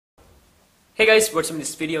Hey guys, what's up? In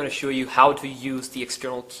this video I'm going to show you how to use the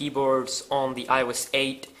external keyboards on the iOS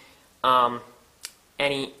 8,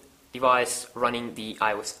 any device running the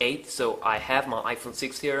iOS 8. So I have my iPhone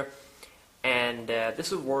 6 here, and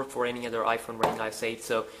this would work for any other iPhone running iOS 8.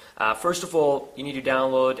 So first of all, you need to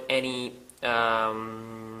download any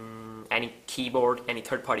keyboard, any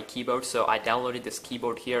third-party keyboard. So I downloaded this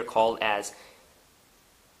keyboard here called as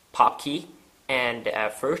PopKey, and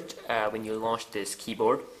first when you launch this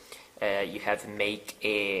keyboard, you have to make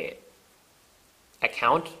a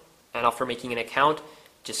account, and after making an account,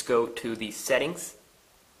 just go to the settings.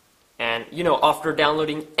 And after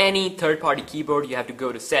downloading any third-party keyboard, you have to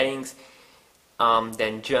go to settings,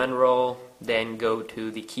 then general, then go to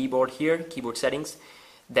the keyboard here, keyboard settings.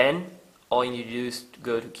 Then all you need to do is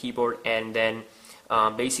go to keyboard, and then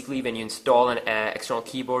basically when you install an external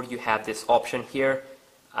keyboard, you have this option here.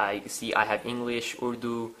 You can see I have English,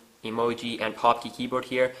 Urdu, emoji, and PopKey keyboard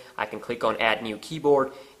here. I can click on add new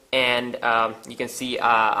keyboard, and you can see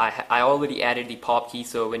I already added the PopKey,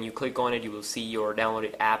 so when you click on it you will see your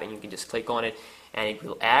downloaded app, and you can just click on it and it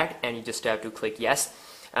will add, and you just have to click yes,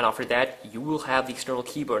 and after that you will have the external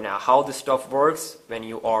keyboard. Now how this stuff works when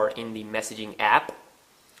you are in the messaging app,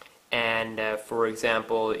 and for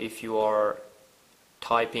example if you are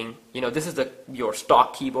typing, this is your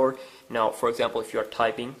stock keyboard. Now for example if you are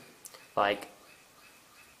typing like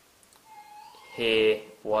hey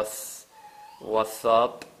what's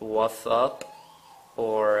up,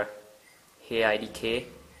 or hey IDK,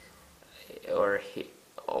 or hey,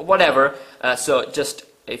 or whatever, so just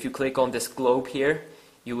if you click on this globe here,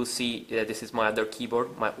 you will see this is my other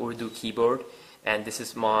keyboard, my Urdu keyboard, and this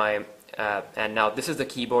is my and now this is the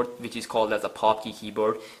keyboard which is called as a PopKey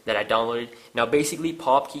keyboard that I downloaded. Now basically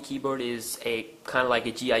PopKey keyboard is a kind of like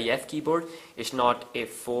a GIF keyboard. It's not a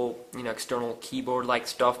full external keyboard like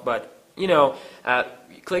stuff, but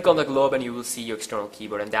click on the globe and you will see your external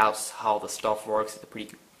keyboard, and that's how the stuff works. It's a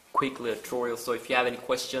pretty quick little tutorial. So if you have any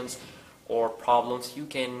questions or problems, you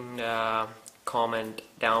can comment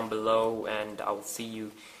down below, and I will see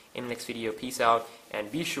you in the next video. Peace out,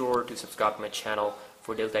 and be sure to subscribe to my channel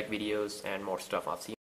for daily tech videos and more stuff. I'll see you.